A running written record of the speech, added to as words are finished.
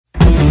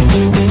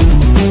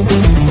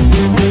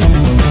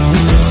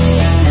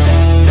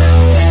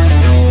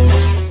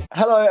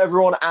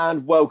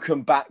and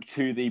welcome back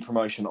to the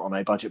Promotion on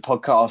a Budget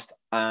podcast.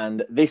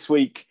 And this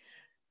week,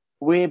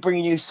 we're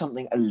bringing you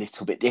something a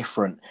little bit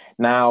different.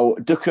 Now,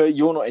 Doeke,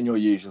 you're not in your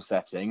usual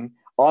setting.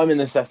 I'm in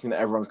the setting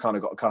that everyone's kind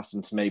of got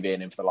accustomed to me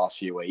being in for the last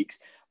few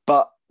weeks.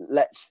 But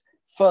let's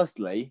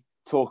firstly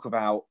talk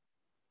about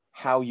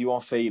how you are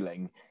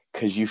feeling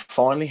because you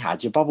finally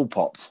had your bubble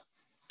popped.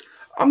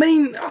 I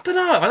mean, I don't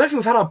know. I don't think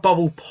we've had our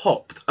bubble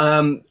popped.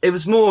 It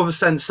was more of a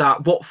sense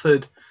that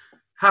Watford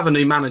have a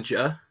new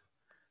manager.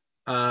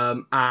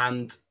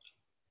 And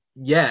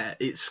yeah,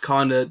 it's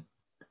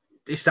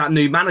that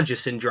new manager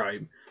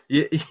syndrome.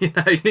 You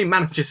know, new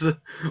managers are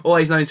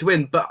always known to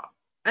win. But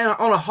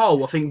on a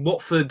whole, I think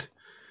Watford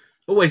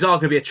always are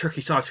going to be a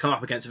tricky side to come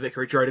up against at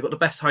Vicarage Road. They've got the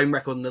best home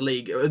record in the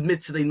league.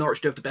 Admittedly,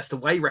 Norwich do have the best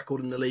away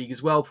record in the league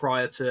as well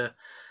prior to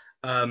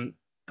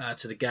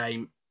the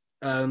game.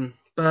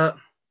 But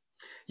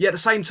yeah, at the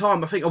same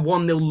time, I think a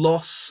 1-0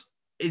 loss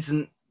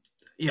isn't.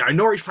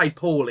 Norwich played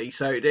poorly,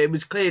 so it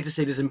was clear to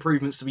see there's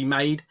improvements to be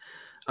made.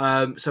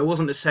 So it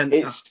wasn't a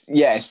sense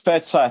it's fair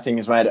to say I think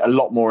it's made it a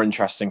lot more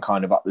interesting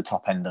kind of up the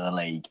top end of the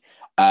league.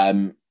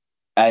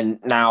 And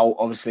now,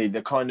 obviously,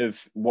 the kind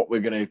of what we're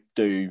going to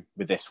do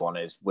with this one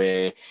is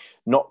we're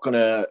not going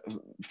to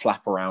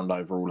flap around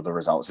over all of the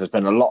results. There's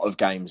been a lot of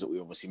games that we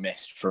obviously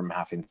missed from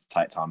having to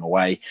take time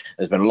away.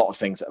 There's been a lot of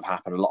things that have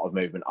happened, a lot of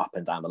movement up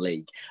and down the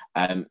league.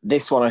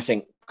 This one, I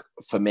think,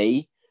 for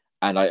me,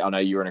 and I know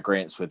you're in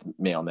agreement with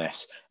me on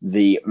this,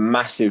 the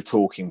massive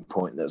talking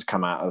point that's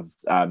come out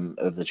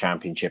of the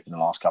Championship in the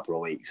last couple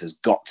of weeks has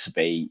got to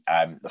be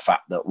the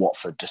fact that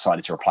Watford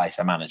decided to replace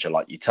their manager,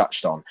 like you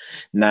touched on.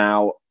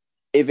 Now,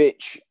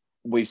 Ivic,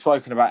 we've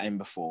spoken about him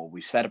before.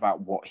 We've said about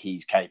what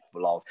he's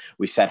capable of.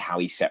 We've said how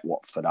he set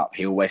Watford up.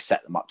 He always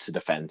set them up to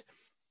defend.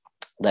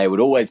 They would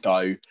always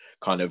go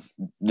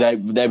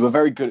they were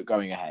very good at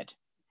going ahead.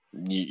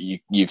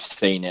 You've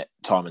seen it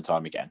time and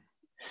time again.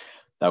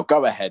 They'll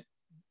go ahead.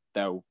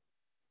 They'll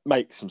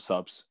make some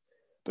subs,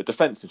 but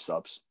defensive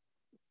subs.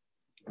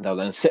 They'll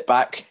then sit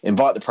back,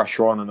 invite the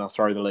pressure on, and they'll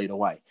throw the lead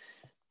away.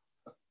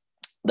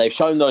 They've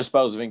shown those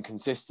spells of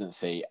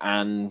inconsistency,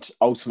 and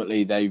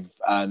ultimately they've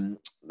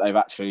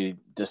actually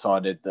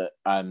decided that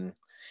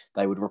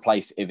they would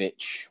replace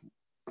Ivic,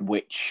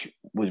 which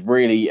was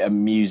really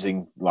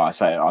amusing. Well, I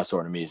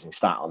saw an amusing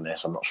stat on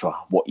this. I'm not sure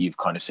what you've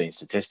kind of seen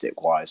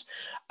statistic-wise.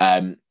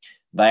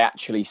 They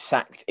actually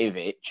sacked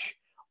Ivic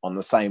on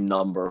the same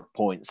number of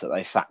points that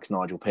they sacked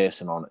Nigel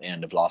Pearson on at the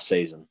end of last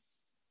season.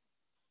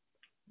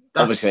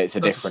 Obviously, it's a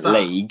different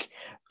league,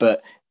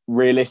 but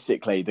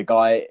realistically, the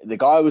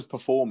guy was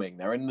performing.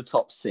 They're in the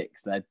top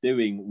 6. They're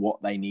doing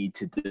what they need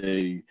to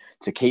do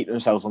to keep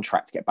themselves on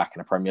track to get back in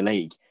the Premier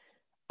League.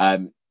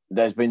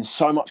 There's been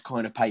so much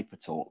kind of paper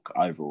talk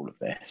over all of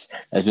this.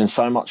 There's been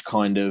so much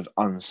kind of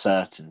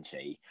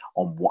uncertainty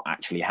on what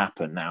actually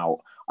happened. Now,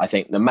 I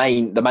think the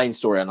main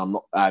story, and I'm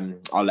not.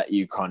 I'll let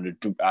you kind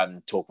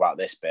of talk about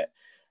this bit.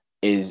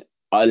 Is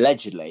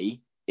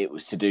allegedly it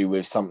was to do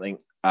with something,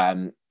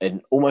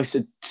 almost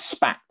a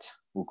spat,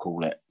 we'll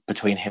call it,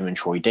 between him and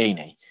Troy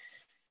Deeney.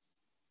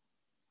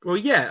 Well,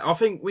 yeah, I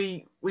think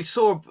we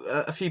saw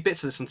a few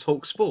bits of this on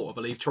Talk Sport. I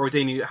believe Troy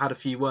Deeney had a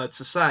few words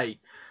to say.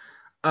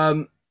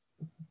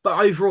 But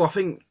overall, I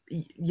think,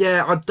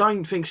 I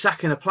don't think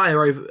sacking a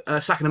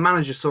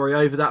manager,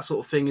 over that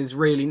sort of thing is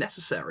really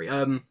necessary.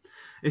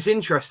 It's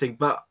interesting,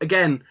 but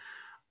again,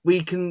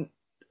 look,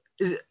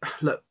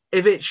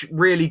 Ivic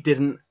really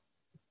didn't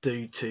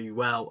do too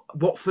well.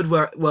 Watford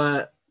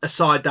were a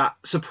side that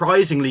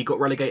surprisingly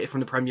got relegated from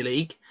the Premier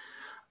League,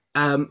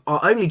 are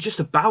only just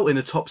about in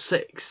the top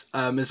 6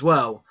 as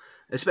well,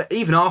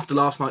 even after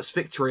last night's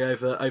victory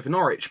over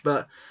Norwich.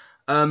 But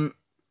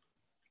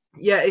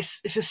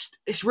it's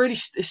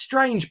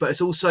strange, but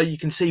it's also, you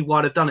can see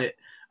why they've done it.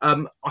 I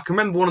can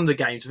remember one of the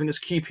games, I think it was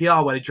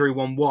QPR, where they drew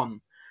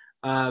 1-1.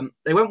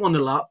 They went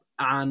 1-0 up,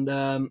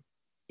 and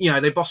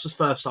they bossed us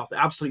first half. They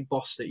absolutely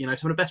bossed it.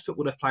 Some of the best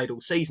football they've played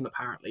all season,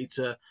 apparently,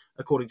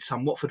 according to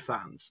some Watford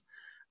fans.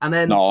 And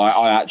then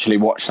I actually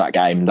watched that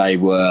game. They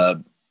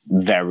were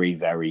very,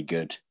 very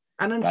good.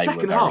 And then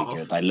second half,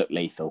 good. They looked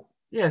lethal.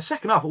 Yeah,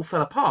 second half all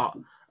fell apart.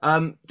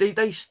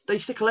 They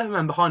stick 11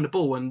 men behind the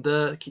ball, and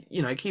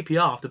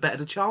QPR have to better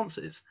the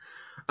chances.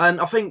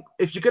 And I think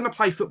if you're going to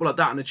play football like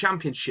that in the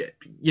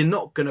Championship, you're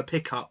not going to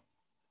pick up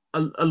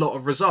a lot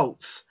of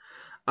results.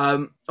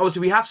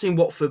 Obviously, we have seen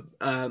Watford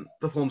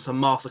perform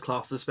some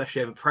masterclasses,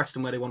 especially over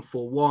Preston, where they won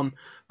 4-1.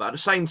 But at the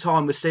same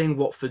time, we're seeing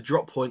Watford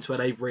drop points where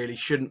they really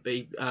shouldn't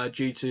be,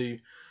 due to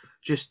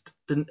just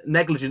the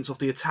negligence of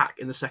the attack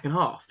in the second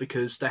half,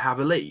 because they have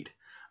a lead.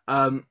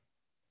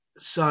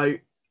 So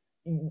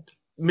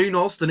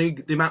Munoz, the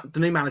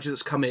new manager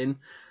that's come in,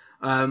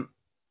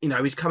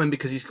 he's coming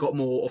because he's got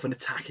more of an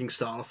attacking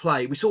style of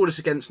play. We saw this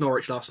against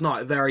Norwich last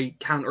night, a very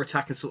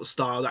counter-attacking sort of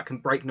style that can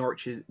break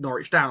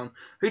Norwich down,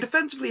 who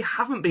defensively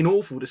haven't been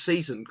awful this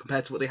season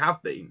compared to what they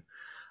have been.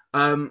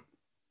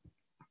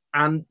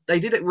 And they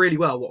did it really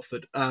well,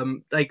 Watford.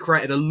 They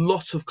created a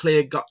lot of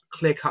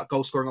clear-cut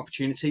goal-scoring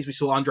opportunities. We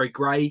saw Andre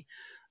Gray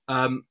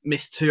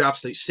Missed two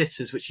absolute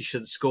sitters, which he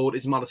should have scored.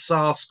 Ismail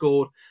Sarr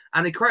scored,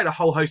 and he created a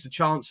whole host of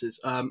chances.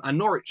 And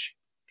Norwich,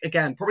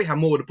 again, probably had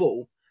more of the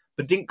ball,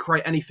 but didn't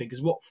create anything,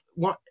 because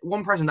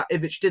one present that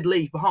Ivic did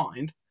leave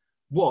behind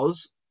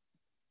was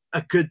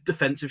a good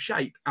defensive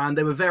shape, and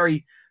they were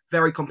very,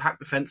 very compact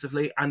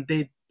defensively, and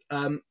did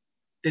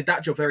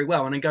that job very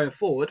well. And then going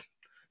forward,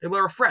 they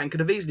were a threat and could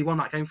have easily won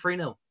that game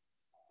 3-0.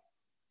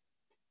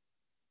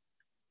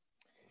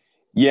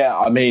 Yeah,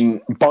 I mean,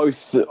 both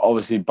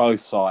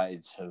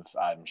sides have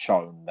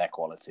shown their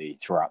quality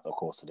throughout the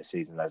course of the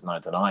season. There's no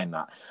denying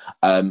that.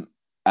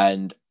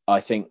 And I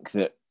think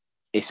that,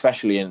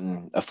 especially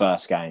in a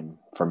first game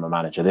from a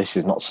manager, this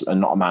is not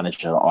a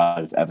manager that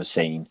I've ever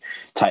seen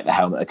take the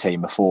helm at a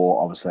team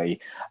before. Obviously,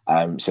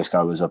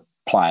 Xisco was a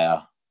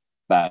player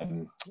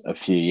a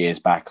few years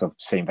back. I've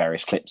seen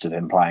various clips of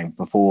him playing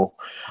before.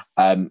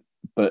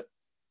 But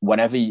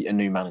whenever a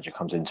new manager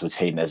comes into a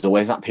team, there's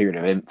always that period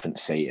of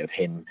infancy of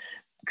him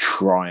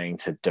trying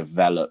to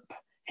develop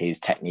his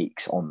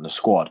techniques on the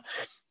squad.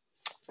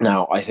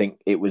 Now, I think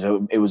it was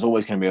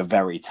always going to be a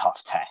very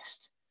tough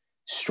test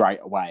straight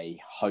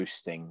away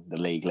hosting the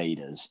league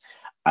leaders.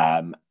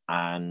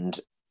 And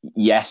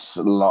yes,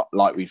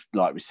 like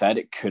we said,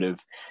 it could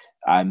have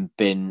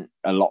been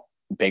a lot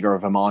bigger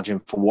of a margin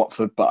for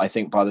Watford, but I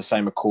think by the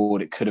same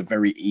accord, it could have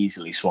very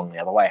easily swung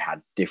the other way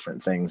had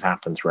different things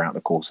happened throughout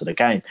the course of the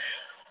game.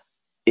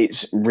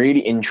 It's really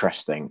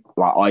interesting.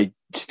 Like, I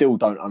still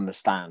don't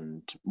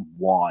understand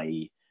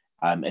why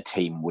a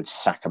team would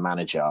sack a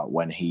manager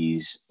when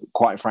he's,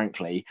 quite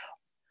frankly,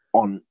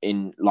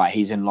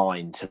 he's in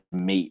line to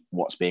meet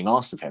what's being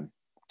asked of him.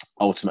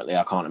 Ultimately,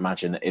 I can't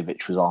imagine that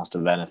Ivic was asked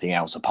of anything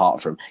else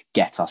apart from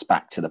get us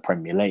back to the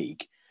Premier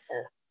League.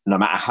 No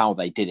matter how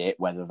they did it,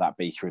 whether that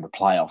be through the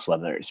playoffs,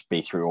 whether it's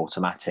be through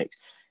automatics,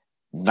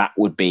 that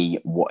would be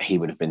what he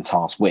would have been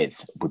tasked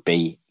with, would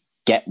be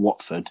get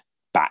Watford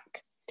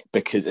back.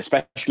 Because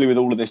especially with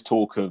all of this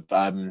talk of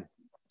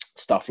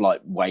stuff like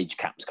wage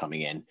caps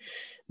coming in,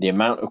 the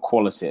amount of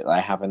quality that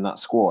they have in that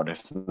squad,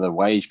 if the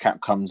wage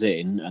cap comes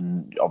in,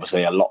 and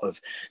obviously a lot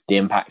of the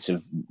impacts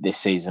of this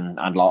season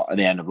and at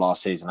the end of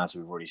last season, as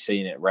we've already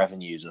seen it,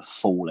 revenues are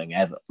falling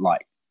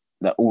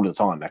they're all the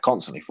time. They're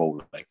constantly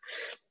falling.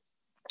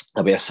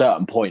 There'll be a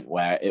certain point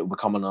where it will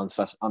become an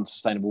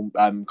unsustainable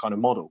kind of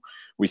model.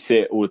 We see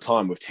it all the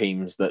time with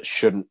teams that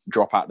shouldn't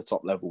drop out the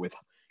top level with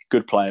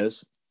good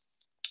players,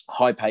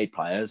 high-paid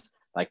players.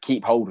 They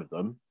keep hold of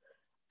them,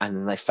 and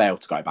then they fail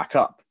to go back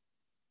up.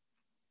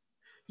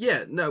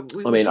 Yeah, no.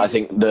 I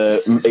think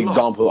the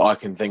example that I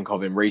can think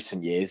of in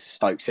recent years,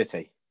 Stoke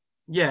City.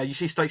 Yeah, you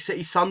see Stoke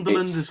City,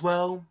 Sunderland as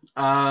well,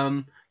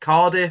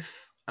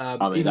 Cardiff.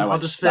 Even they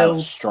Huddersfield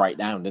went straight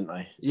down, didn't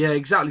they? Yeah,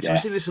 exactly. So yeah. we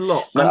see this a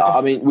lot. No,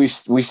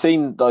 we've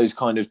seen those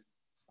kind of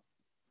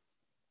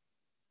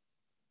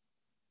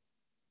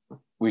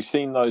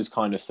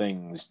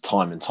things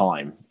time and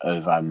time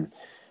of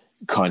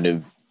kind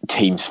of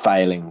teams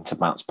failing to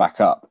bounce back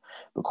up.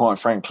 But quite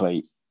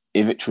frankly,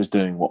 Ivic was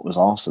doing what was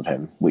asked of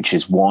him, which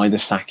is why the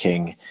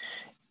sacking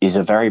is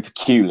a very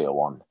peculiar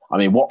one. I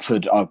mean,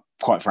 Watford are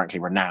quite frankly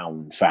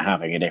renowned for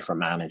having a different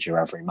manager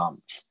every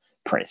month.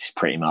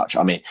 Pretty much.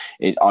 I mean,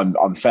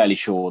 I'm fairly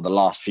sure the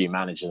last few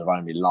managers have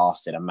only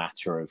lasted a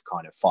matter of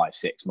kind of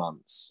 5-6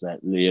 months.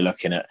 You're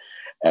looking at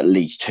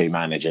least 2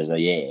 managers a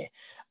year.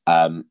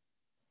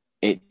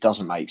 It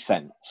doesn't make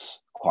sense,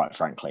 quite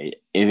frankly.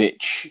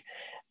 Ivic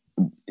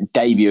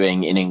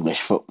debuting in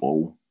English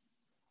football,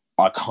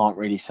 I can't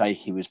really say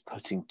he was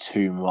putting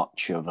too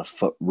much of a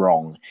foot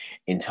wrong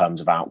in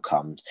terms of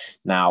outcomes.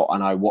 Now, I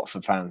know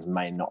Watford fans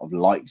may not have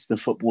liked the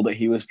football that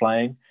he was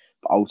playing,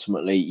 but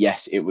ultimately,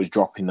 yes, it was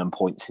dropping them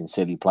points in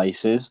silly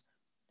places,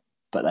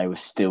 but they were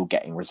still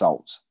getting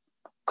results.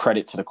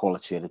 Credit to the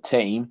quality of the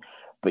team,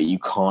 but you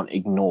can't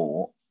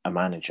ignore a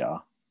manager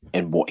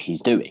in what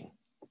he's doing,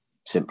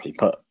 simply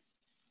put.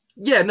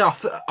 Yeah, no,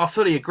 I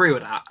fully agree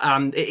with that.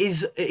 And it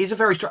is a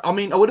very... I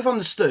mean, I would have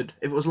understood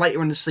if it was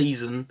later in the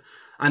season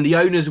and the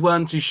owners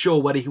weren't too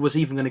sure whether he was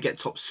even going to get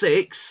top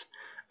 6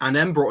 and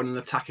then brought in an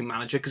attacking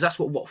manager, because that's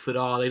what Watford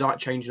are. They like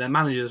changing their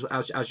managers,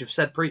 as you've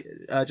said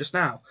just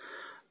now.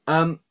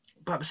 But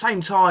at the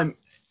same time,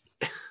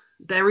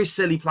 there is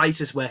silly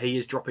places where he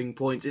is dropping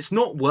points. It's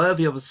not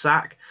worthy of a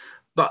sack,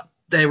 but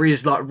there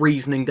is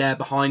reasoning there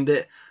behind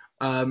it.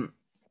 And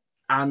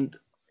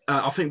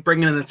I think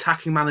bringing an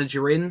attacking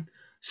manager in,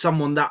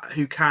 someone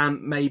who can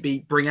maybe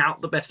bring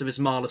out the best of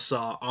Ismail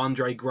Sarr,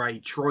 Andre Gray,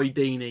 Troy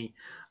Deeney,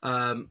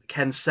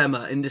 Ken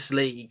Sema in this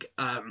league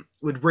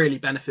would really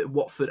benefit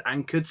Watford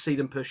and could see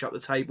them push up the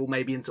table,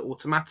 maybe into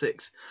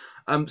automatics.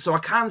 So I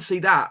can see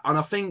that. And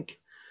I think,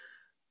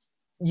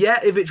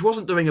 yeah, Ivic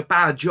wasn't doing a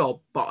bad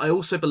job, but I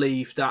also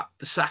believe that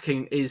the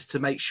sacking is to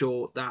make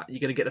sure that you're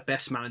going to get the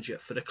best manager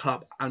for the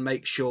club and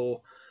make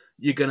sure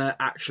you're going to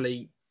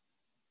actually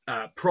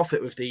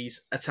profit with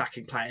these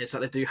attacking players that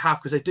they do have,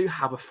 because they do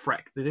have a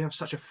threat. They do have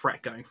such a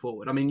threat going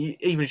forward. I mean,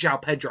 even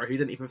João Pedro, who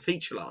didn't even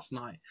feature last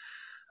night.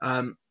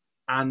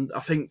 And I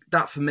think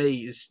that for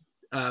me is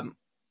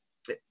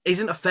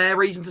isn't a fair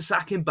reason to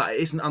sack him, but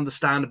it is an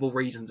understandable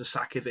reason to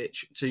sack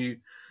Ivic, to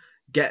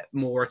get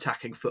more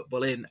attacking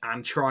football in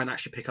and try and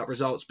actually pick up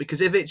results. Because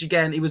Ivic,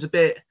 again, he was a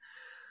bit.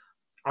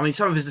 I mean,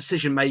 some of his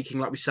decision making,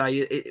 like we say,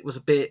 it was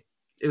a bit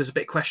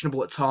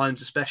questionable at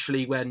times,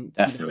 especially when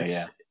Definitely,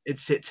 it'd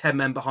sit 10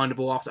 men behind the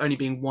ball after only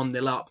being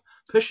 1-0 up.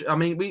 Push. I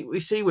mean, we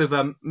see with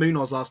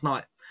Munoz last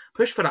night,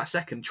 push for that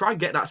second, try and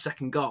get that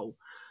second goal,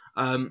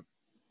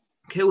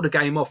 kill the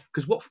game off,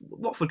 because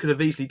Watford could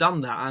have easily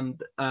done that,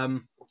 and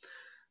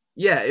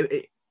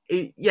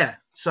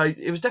So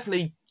it was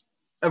definitely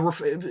it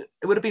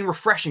would have been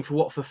refreshing for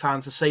Watford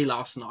fans to see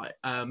last night.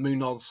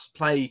 Munoz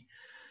play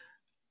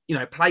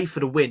for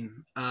the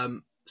win,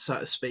 so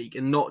to speak,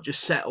 and not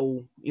just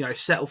settle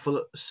for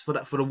the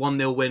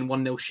 1-0 win,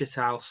 1-0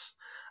 shithouse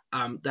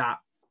that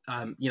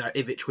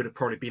Ivic would have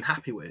probably been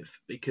happy with,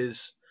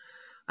 because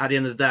at the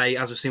end of the day,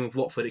 as we've seen with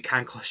Watford, it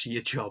can cost you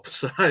your job.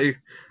 So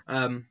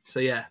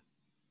yeah.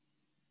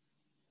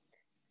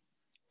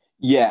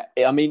 Yeah,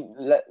 I mean,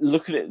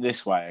 look at it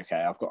this way.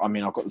 Okay, I've got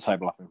the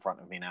table up in front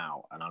of me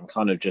now, and I'm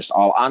kind of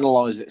I'll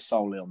analyze it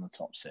solely on the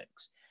top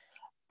six.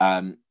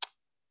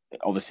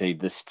 Obviously,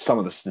 some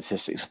of the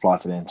statistics apply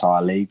to the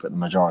entire league, but the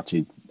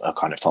majority are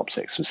kind of top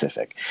six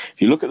specific.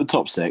 If you look at the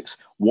top six,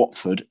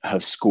 Watford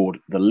have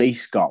scored the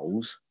least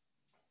goals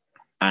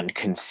and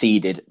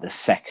conceded the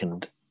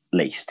second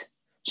least.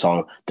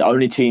 So the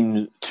only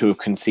team to have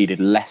conceded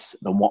less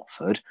than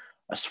Watford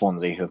are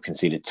Swansea, who have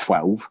conceded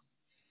 12.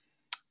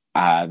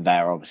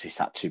 They're obviously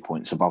sat 2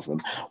 points above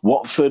them.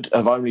 Watford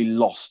have only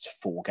lost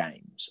 4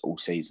 games all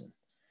season.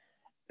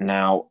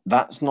 Now,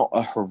 that's not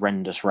a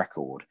horrendous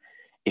record.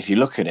 If you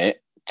look at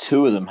it,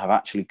 2 of them have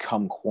actually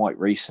come quite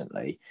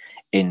recently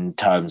in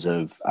terms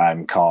of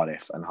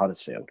Cardiff and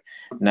Huddersfield.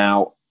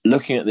 Now,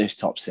 looking at this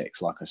top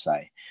 6, like I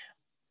say,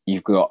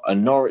 you've got a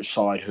Norwich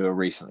side who are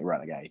recently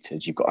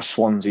relegated. You've got a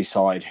Swansea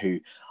side who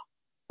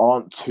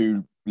aren't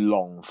too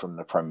long from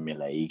the Premier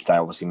League. They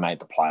obviously made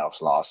the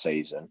playoffs last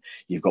season.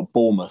 You've got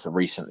Bournemouth, a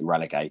recently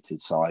relegated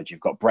side.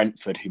 You've got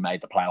Brentford, who made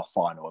the playoff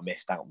final and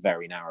missed out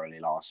very narrowly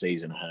last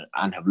season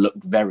and have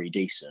looked very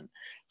decent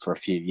for a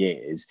few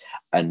years.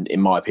 And in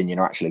my opinion,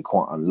 are actually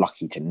quite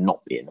unlucky to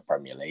not be in the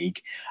Premier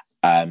League.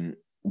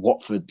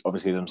 Watford,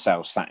 obviously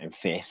themselves, sat in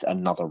 5th,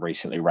 another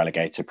recently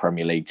relegated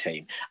Premier League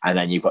team. And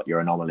then you've got your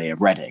anomaly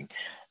of Reading.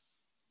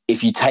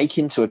 If you take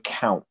into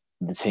account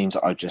the teams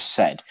that I just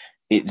said,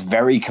 it's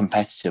very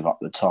competitive up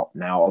the top.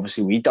 Now,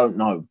 obviously, we don't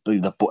know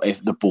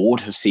if the board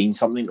have seen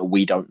something that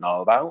we don't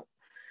know about,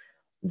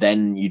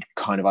 then you'd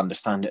kind of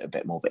understand it a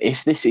bit more. But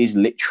if this is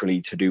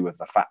literally to do with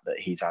the fact that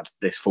he's had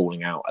this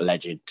falling out,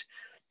 alleged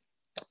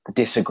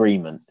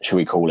disagreement, shall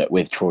we call it,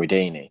 with Troy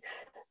Deeney,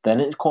 then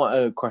it's quite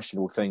a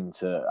questionable thing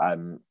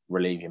to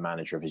relieve your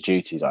manager of his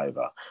duties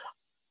over.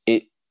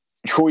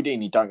 Troy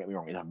Deeney, don't get me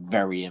wrong, is a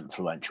very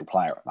influential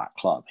player at that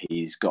club.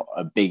 He's got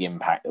a big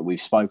impact that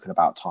we've spoken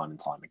about time and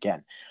time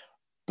again.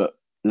 But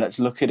let's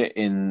look at it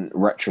in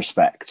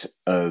retrospect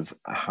of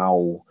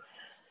how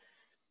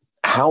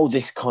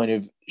this kind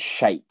of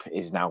shape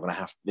is now going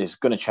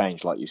to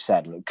change, like you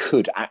said, and it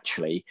could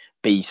actually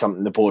be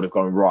something the board have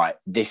gone, right,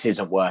 this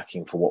isn't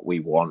working for what we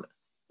want.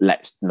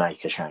 Let's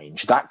make a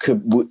change.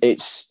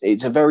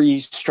 It's a very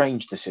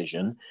strange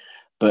decision,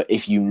 but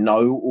if you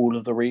know all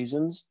of the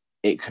reasons,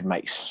 it could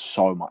make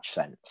so much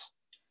sense.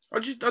 I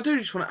do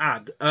just want to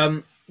add,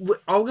 I'm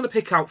going to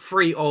pick out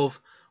 3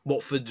 of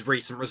Watford's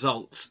recent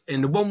results.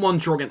 In the 1-1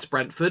 draw against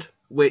Brentford,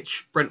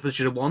 which Brentford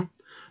should have won,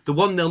 the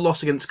 1-0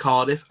 loss against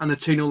Cardiff, and the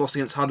 2-0 loss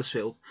against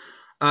Huddersfield.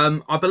 I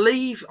don't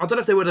know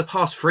if they were the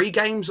past 3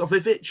 games of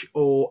Ivic,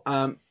 or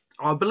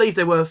I believe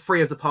they were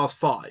 3 of the past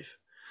 5.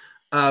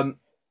 And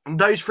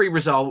those 3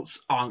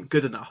 results aren't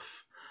good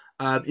enough.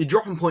 You're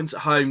dropping points at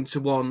home to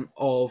one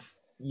of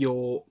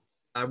your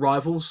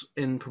rivals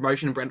in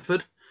promotion in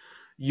Brentford.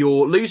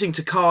 You're losing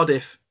to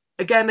Cardiff.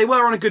 Again, they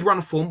were on a good run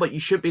of form, but you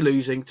should be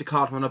losing to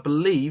Cardiff, and I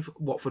believe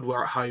Watford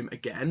were at home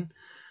again.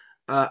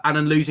 And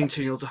then losing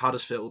 2-0 to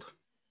Huddersfield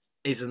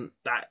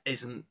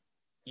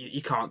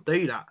you can't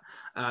do that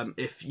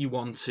if you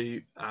want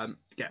to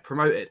get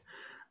promoted.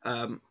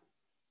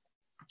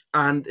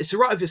 And it's all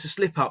right if it's a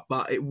slip up,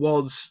 but it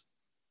was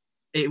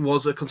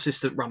a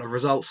consistent run of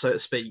results, so to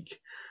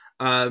speak.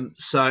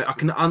 So I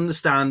can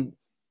understand,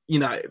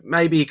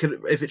 maybe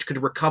if it could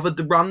have recovered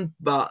the run,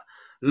 but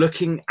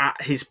looking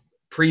at his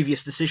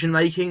previous decision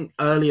making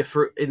earlier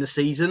in the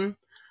season,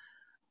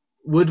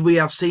 would we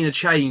have seen a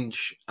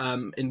change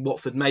in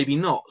Watford? Maybe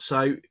not.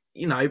 So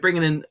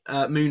bringing in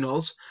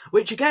Munoz,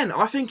 which again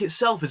I think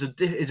itself is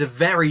a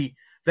very,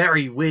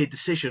 very weird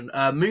decision.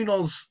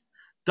 Munoz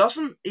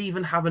doesn't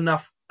even have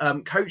enough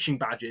coaching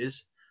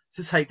badges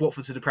to take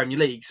Watford to the Premier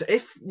League. So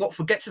if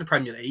Watford gets to the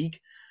Premier League,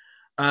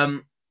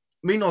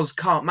 Munoz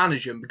can't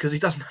manage them because he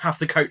doesn't have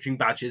the coaching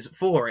badges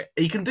for it.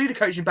 He can do the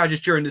coaching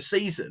badges during the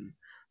season,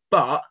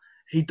 but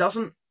he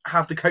doesn't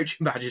have the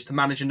coaching badges to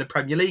manage in the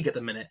Premier League at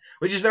the minute,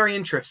 which is very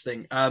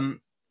interesting.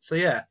 So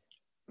yeah.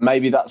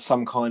 maybe that's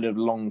some kind of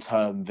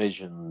long-term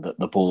vision that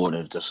the board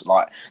have just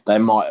like they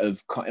might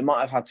have. It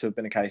might have had to have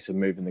been a case of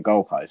moving the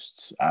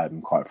goalposts.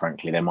 Quite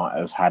frankly, they might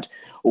have had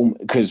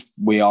because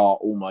we are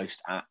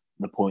almost at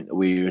the point that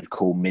we would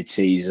call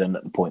mid-season,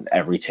 at the point that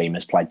every team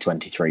has played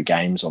 23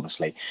 games.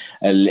 Obviously,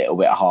 a little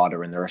bit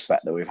harder in the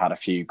respect that we've had a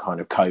few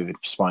kind of COVID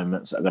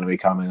postponements that are going to be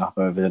coming up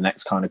over the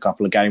next kind of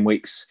couple of game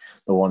weeks.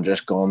 The one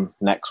just gone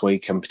next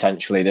week, and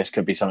potentially this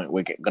could be something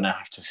we're going to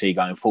have to see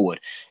going forward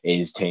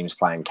is teams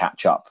playing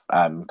catch up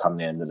come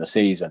the end of the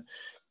season.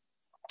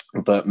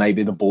 But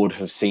maybe the board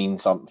have seen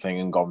something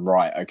and gone,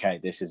 right,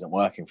 okay, this isn't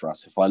working for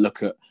us. If I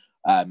look at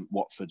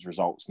Watford's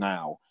results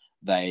now,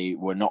 they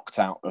were knocked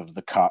out of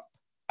the cup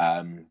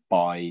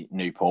by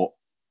Newport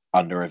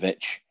under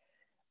Ivic.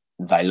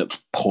 They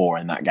looked poor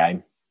in that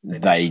game.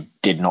 They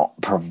did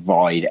not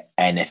provide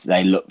anything.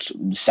 They looked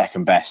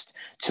second best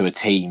to a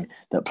team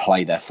that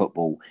play their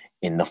football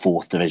in the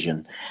 4th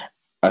division.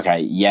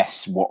 Okay,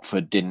 yes,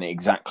 Watford didn't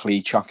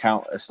exactly chuck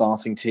out a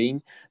starting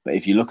team, but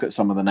if you look at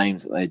some of the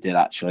names that they did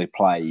actually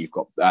play, you've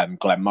got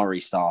Glenn Murray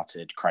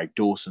started, Craig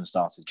Dawson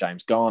started,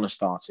 James Garner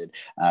started,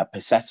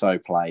 Passetto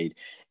played.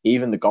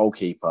 Even the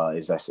goalkeeper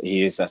is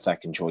their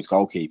second choice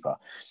goalkeeper.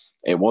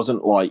 It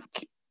wasn't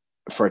like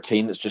for a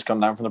team that's just come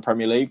down from the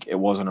Premier League, it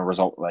wasn't a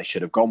result that they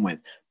should have gone with,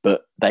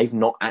 but they've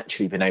not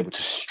actually been able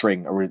to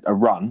string a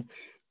run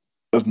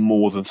of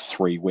more than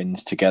 3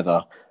 wins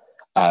together.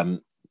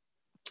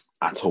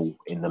 At all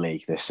in the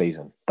league this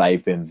season.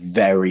 They've been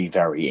very,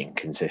 very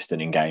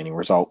inconsistent in gaining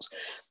results.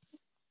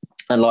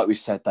 And like we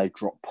said, they've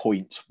dropped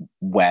points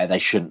where they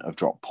shouldn't have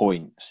dropped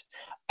points.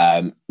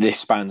 This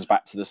spans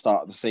back to the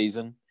start of the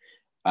season.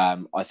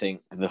 I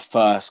think the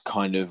first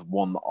kind of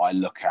one that I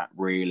look at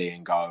really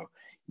and go,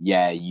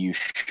 yeah, you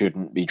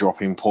shouldn't be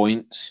dropping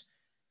points.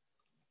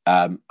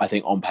 I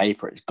think on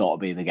paper, it's got to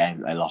be the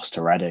game that they lost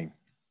to Reading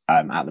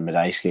at the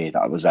Medeski.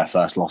 That was their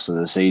first loss of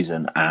the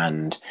season.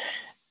 And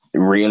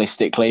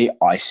realistically,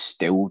 I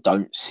still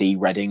don't see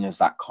Reading as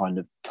that kind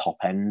of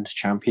top-end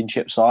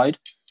championship side.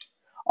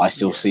 I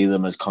still see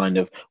them as kind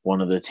of one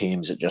of the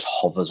teams that just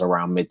hovers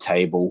around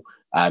mid-table.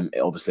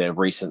 Obviously, in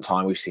recent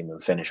time, we've seen them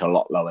finish a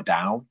lot lower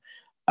down.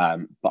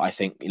 But I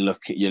think you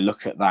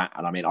look at that,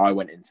 and I mean, I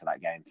went into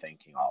that game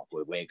thinking, oh,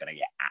 we're going to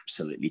get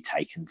absolutely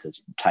taken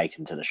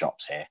to the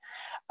shops here.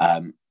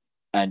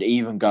 And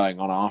even going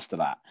on after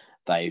that,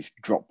 they've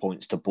dropped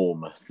points to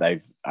Bournemouth,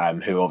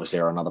 who obviously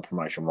are another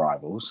promotion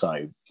rival,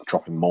 so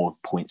dropping more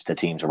points to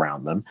teams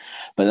around them.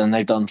 But then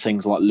they've done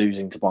things like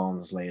losing to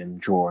Barnsley and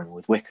drawing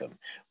with Wickham,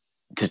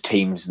 to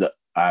teams that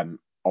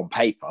on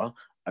paper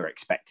are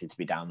expected to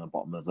be down the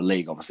bottom of the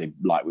league. Obviously,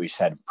 like we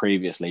said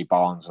previously,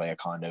 Barnsley are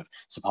kind of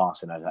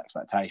surpassing those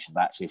expectations.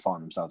 They actually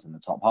find themselves in the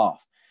top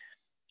half.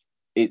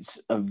 It's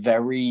a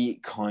very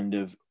kind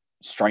of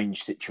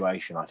strange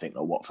situation, I think,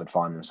 that Watford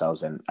find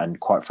themselves in. And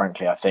quite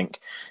frankly, I think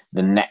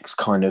the next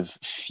kind of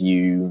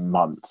few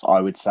months,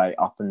 I would say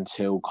up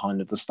until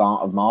kind of the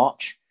start of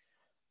March,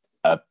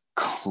 are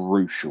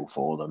crucial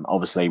for them.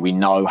 Obviously, we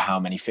know how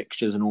many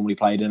fixtures are normally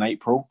played in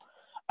April.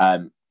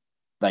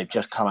 They've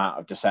just come out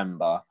of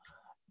December,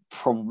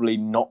 probably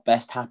not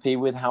best happy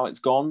with how it's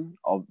gone.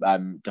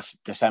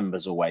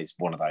 December's always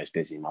one of those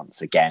busy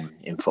months again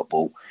in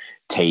football.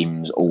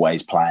 Teams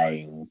always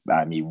playing.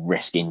 You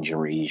risk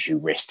injuries, you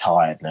risk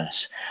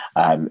tiredness.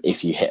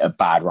 If you hit a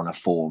bad run of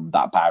form,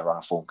 that bad run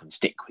of form can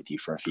stick with you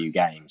for a few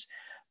games.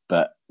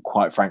 But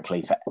quite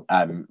frankly, for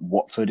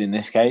Watford in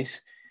this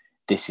case,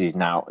 this is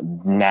now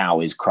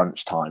is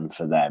crunch time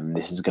for them.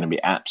 This is going to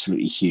be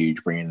absolutely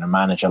huge. Bringing in a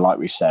manager, like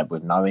we've said,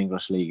 with no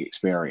English league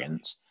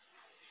experience,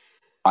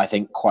 I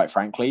think, quite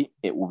frankly,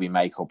 it will be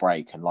make or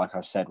break. And like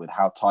I've said, with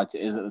how tight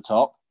it is at the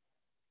top,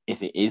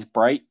 if it is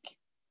break,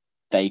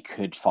 they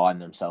could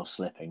find themselves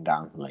slipping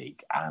down the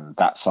league. And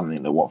that's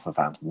something that Watford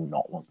fans will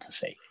not want to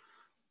see.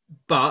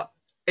 But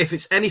if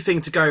it's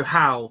anything to go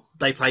how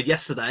they played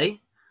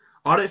yesterday,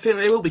 I don't think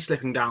they will be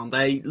slipping down.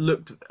 They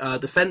looked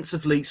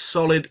defensively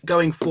solid,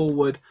 going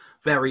forward,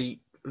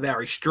 very,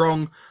 very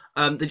strong.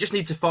 They just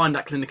need to find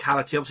that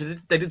clinicality. Obviously,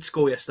 they did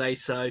score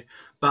yesterday,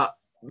 but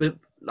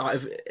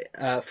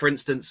for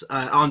instance,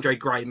 Andre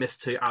Gray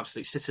missed 2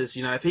 absolute sitters.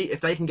 You know,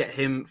 if they can get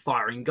him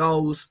firing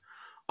goals,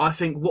 I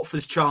think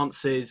Watford's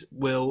chances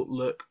will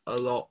look a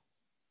lot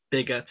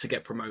bigger to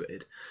get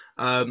promoted.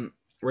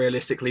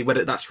 Realistically,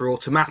 whether that's through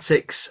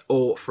automatics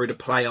or through the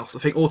playoffs. I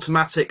think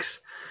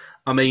automatics,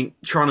 I mean,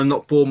 trying to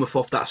knock Bournemouth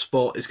off that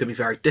spot is going to be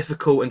very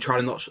difficult, and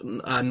trying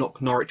to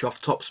knock Norwich off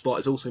top spot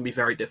is also going to be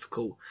very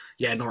difficult.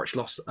 Yeah, Norwich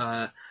lost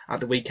at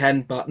the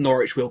weekend, but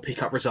Norwich will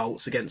pick up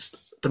results against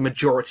the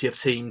majority of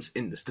teams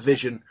in this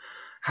division.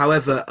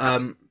 However,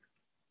 I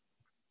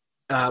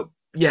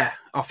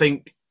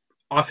think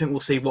we'll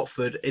see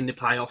Watford in the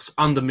playoffs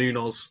under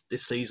Munoz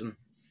this season.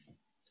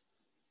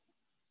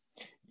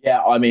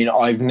 Yeah, I mean,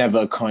 I've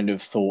never kind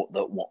of thought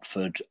that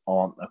Watford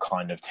aren't the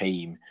kind of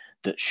team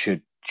that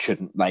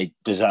shouldn't they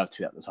deserve to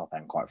be at the top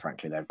end, quite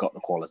frankly. They've got the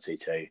quality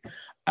to.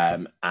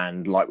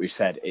 And like we've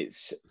said,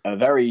 it's a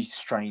very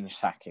strange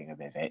sacking of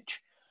Ivic.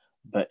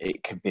 but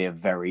it could be a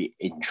very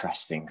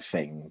interesting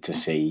thing to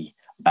see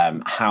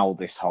how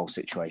this whole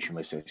situation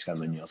with Cisco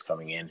Munoz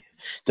coming in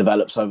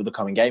develops over the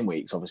coming game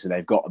weeks. Obviously,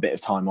 they've got a bit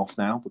of time off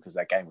now because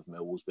their game with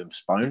Millwall's been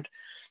postponed,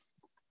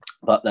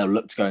 but they'll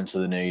look to go into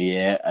the new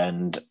year.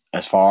 And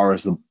as far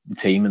as the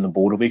team and the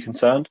board will be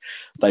concerned,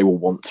 they will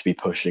want to be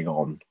pushing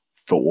on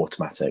for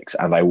automatics,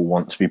 and they will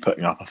want to be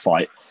putting up a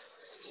fight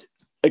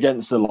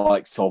against the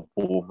likes of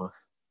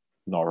Bournemouth,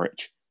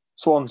 Norwich,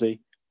 Swansea,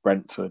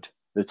 Brentford,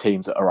 the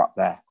teams that are up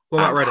there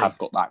and have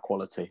got that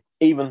quality.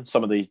 Even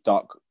some of these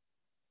dark.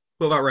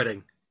 What about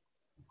Reading?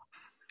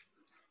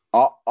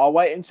 I'll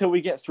wait until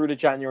we get through the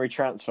January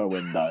transfer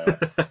window.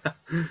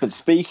 But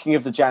speaking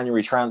of the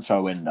January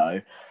transfer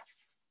window,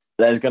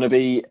 there's going to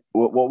be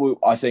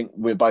I think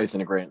we're both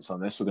in agreement on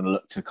this. We're going to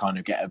look to kind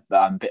of get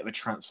a bit of a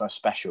transfer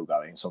special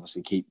going. So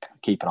obviously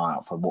keep an eye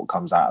out for what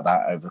comes out of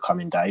that over the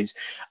coming days.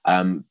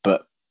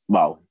 But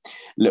well,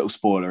 little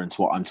spoiler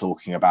into what I'm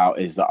talking about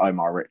is that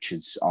Omar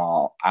Richards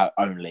are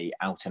only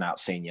out and out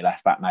senior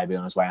left back, maybe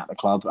on his way out the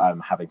club,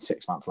 having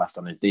 6 months left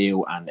on his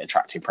deal and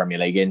attracting Premier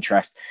League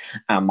interest,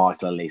 and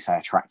Michael Elise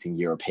attracting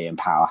European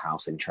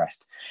powerhouse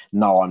interest.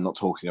 No, I'm not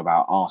talking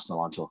about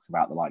Arsenal. I'm talking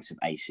about the likes of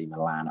AC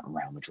Milan,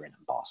 Real Madrid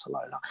and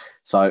Barcelona.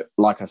 So,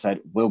 like I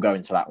said, we'll go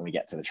into that when we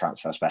get to the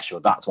transfer special.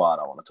 That's why I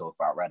don't want to talk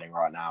about Reading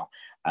right now.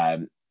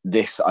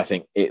 This, I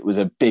think, it was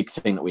a big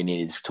thing that we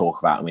needed to talk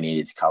about and we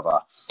needed to cover.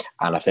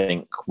 And I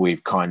think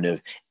we've kind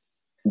of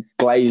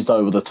glazed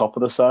over the top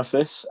of the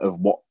surface of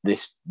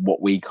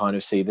what we kind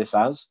of see this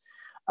as.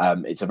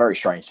 It's a very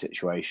strange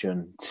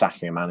situation,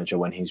 sacking a manager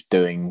when he's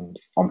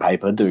on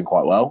paper, doing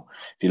quite well.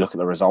 If you look at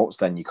the results,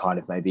 then you kind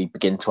of maybe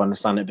begin to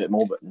understand it a bit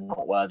more, but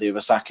not worthy of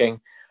a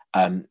sacking.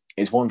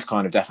 It's one to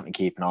kind of definitely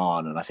keep an eye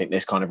on. And I think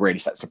this kind of really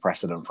sets the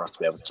precedent for us to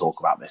be able to talk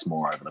about this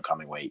more over the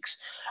coming weeks.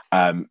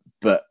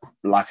 But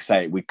like I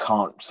say, we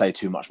can't say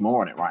too much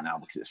more on it right now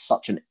because it's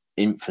such an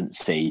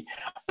infancy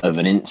of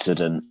an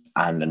incident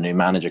and a new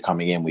manager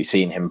coming in. We've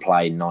seen him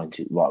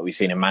we've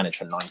seen him manage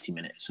for 90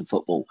 minutes of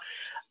football.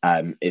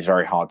 It's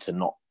very hard to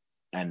not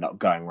end up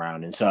going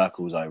around in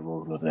circles over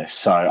all of this.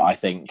 So I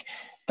think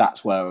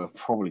that's where we're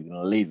probably going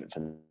to leave it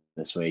for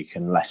this week,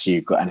 unless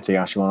you've got anything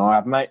else you want to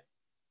add, mate.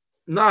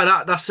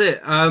 No, that's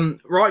it.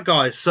 Right,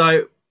 guys.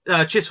 So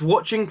cheers for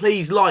watching.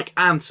 Please like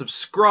and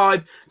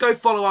subscribe. Go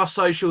follow our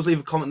socials. Leave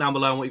a comment down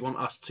below on what you want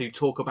us to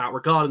talk about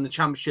regarding the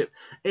Championship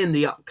in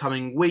the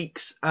upcoming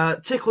weeks.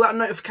 Tickle that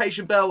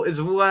notification bell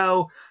as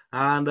well.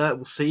 And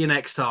we'll see you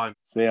next time.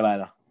 See you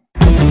later.